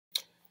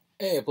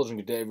Hey, a pleasant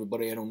good day,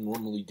 everybody. I don't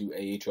normally do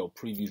AHL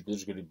previews, but this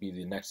is going to be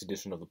the next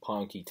edition of the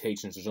ThePondkeyTake.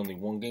 Since there's only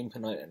one game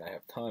tonight and I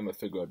have time, I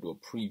figure I'd do a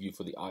preview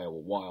for the Iowa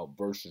Wild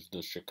versus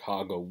the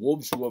Chicago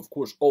Wolves, who, of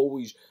course,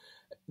 always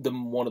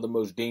one of the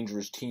most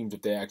dangerous teams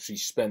if they actually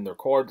spend their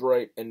cards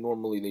right, and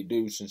normally they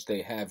do since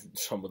they have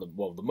some of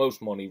the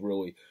most money,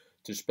 really,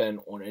 to spend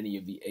on any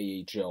of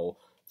the AHL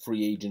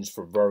free agents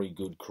for very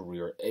good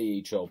career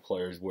AHL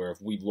players, where if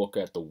we look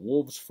at the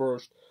Wolves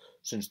first,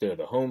 since they're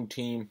the home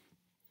team,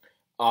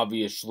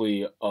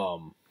 obviously,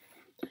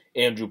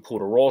 Andrew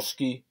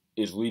Podorowski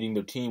is leading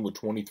their team with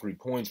 23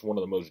 points, one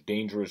of the most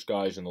dangerous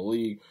guys in the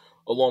league,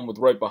 along with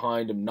right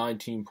behind him,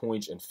 19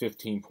 points and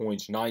 15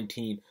 points,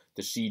 19,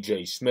 the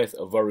C.J. Smith,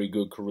 a very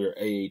good career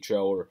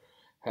AHLer,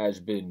 has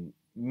been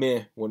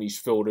meh when he's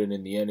filled in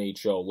the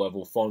NHL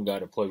level. Fun guy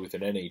to play with in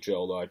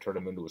NHL, though I turned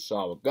him into a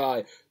solid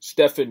guy.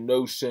 Stefan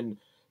Noesen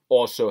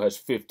also has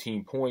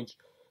 15 points.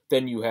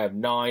 Then you have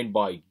 9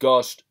 by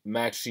Gust,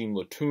 Maxim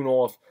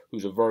Latunov,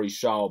 who's a very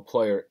solid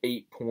player,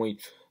 8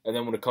 points. And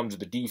then when it comes to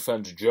the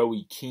defense,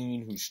 Joey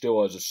Keane, who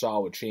still has a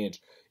solid chance,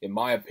 in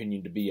my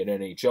opinion, to be an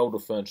NHL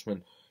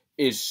defenseman,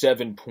 is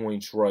 7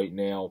 points right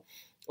now.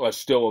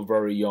 Still a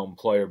very young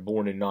player,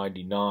 born in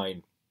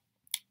 99,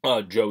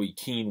 Joey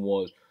Keane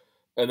was.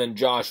 And then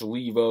Josh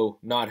Levo,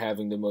 not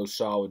having the most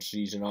solid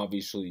season.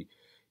 Obviously,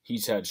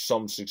 he's had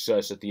some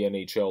success at the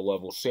NHL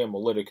level. Sam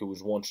Miletic, who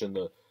was once in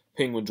the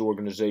Penguins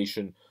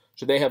organization.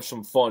 So they have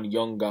some fun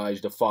young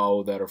guys to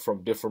follow that are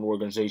from different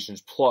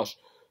organizations, plus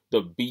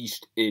the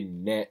beast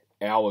in net,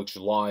 Alex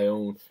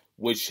Lyon.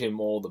 Wish him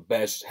all the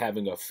best,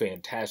 having a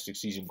fantastic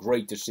season.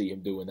 Great to see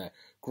him doing that.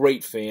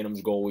 Great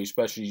Phantoms goalie,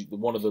 especially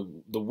one of the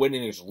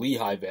winningest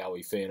Lehigh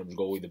Valley Phantoms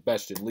goalie, the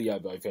best in Lehigh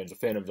Valley Phantoms. The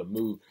Phantoms have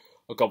moved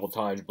a couple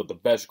times, but the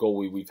best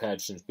goalie we've had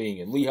since being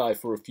in Lehigh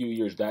for a few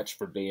years, that's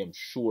for damn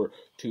sure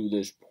to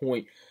this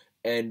point.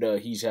 And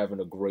he's having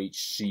a great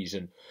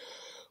season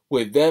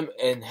with them,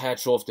 and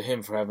hats off to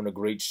him for having a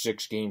great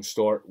 6-game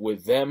start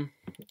with them.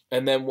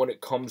 And then when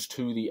it comes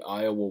to the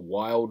Iowa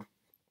Wild,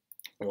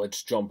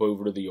 let's jump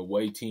over to the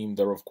away team.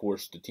 They're, of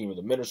course, the team of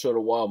the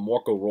Minnesota Wild.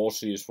 Marco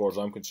Rossi, as far as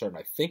I'm concerned,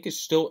 I think is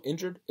still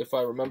injured, if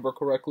I remember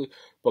correctly.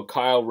 But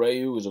Kyle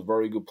Rayu is a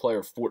very good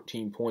player,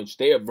 14 points.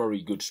 They have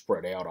very good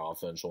spread-out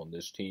offense on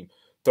this team.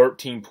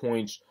 13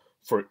 points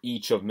for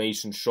each of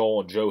Mason Shaw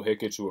and Joe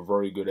Hicketts, who are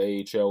very good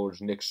AHLers.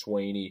 Nick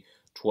Swaney,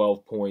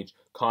 12 points.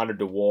 Connor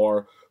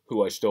Dewar,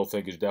 who I still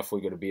think is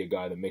definitely going to be a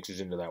guy that mixes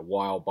into that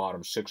Wild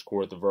bottom 6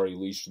 core at the very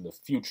least. And the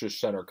future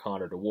center,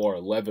 Connor Dewar,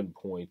 11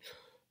 points.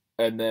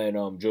 And then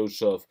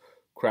Joseph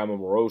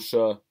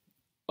Kramamorosa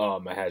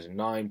has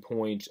 9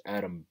 points.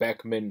 Adam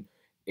Beckman,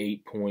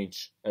 8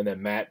 points. And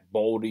then Matt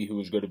Baldy, who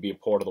is going to be a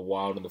part of the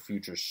Wild in the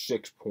future,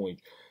 6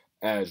 points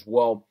as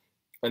well.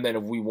 And then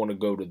if we want to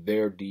go to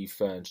their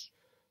defense,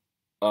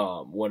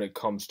 when it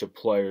comes to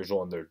players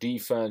on their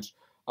defense,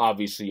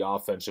 obviously,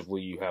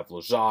 offensively, you have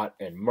Lizotte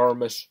and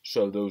Murmis,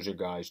 so those are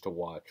guys to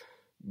watch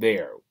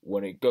there.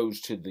 When it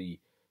goes to the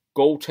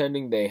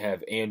goaltending, they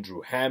have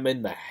Andrew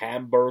Hammond, the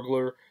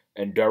Hamburglar,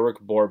 and Derek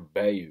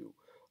Barbeau.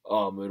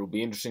 It'll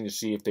be interesting to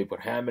see if they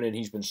put Hammond in.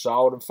 He's been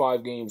solid in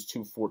 5 games,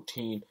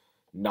 214,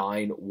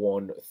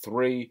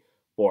 913.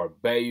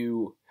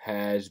 Barbeau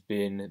has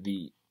been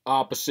the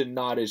opposite,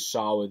 not as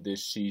solid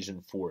this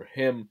season for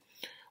him.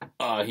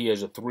 He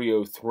has a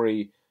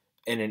 303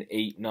 and an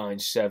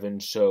 897,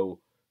 so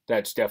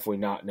that's definitely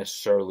not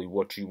necessarily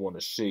what you want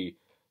to see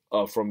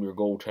from your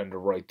goaltender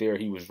right there.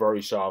 He was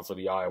very solid for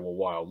the Iowa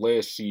Wild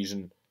last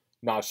season.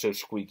 Not so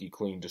squeaky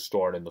clean to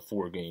start in the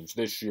 4 games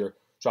this year.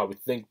 So I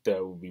would think that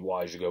it would be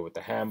wise to go with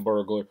the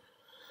Hamburglar.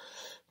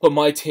 But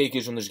my take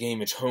is on this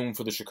game, it's home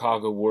for the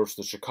Chicago Wolves.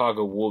 The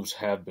Chicago Wolves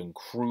have been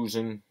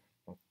cruising.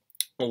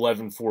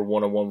 11-4,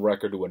 1-1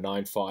 record to a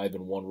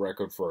 9-5-1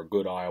 record for a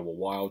good Iowa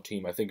Wild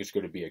team. I think it's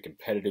going to be a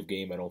competitive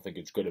game. I don't think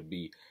it's going to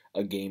be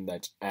a game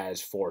that's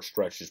as far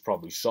stretched as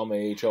probably some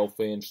AHL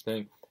fans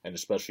think, and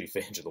especially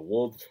fans of the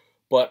Wolves.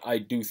 But I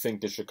do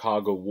think the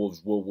Chicago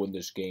Wolves will win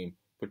this game,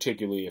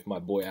 particularly if my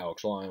boy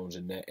Alex Lyon's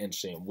in net and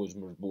Sam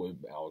Wismer's boy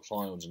Alex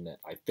Lyon's in net.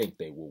 I think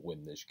they will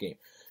win this game.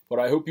 But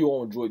I hope you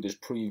all enjoyed this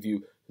preview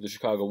of the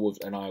Chicago Wolves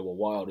and Iowa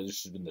Wild.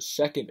 This has been the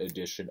second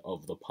edition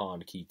of the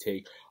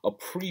ThePondkeyTake, a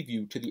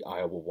preview to the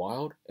Iowa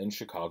Wild and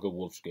Chicago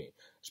Wolves game.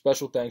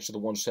 Special thanks to the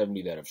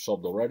 170 that have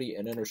subbed already,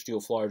 and enter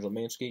Steel Flyers on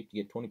Manscaped to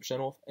get 20%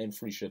 off and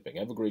free shipping.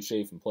 Have a great,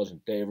 safe, and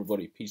pleasant day,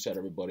 everybody. Peace out,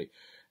 everybody,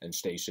 and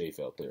stay safe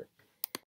out there.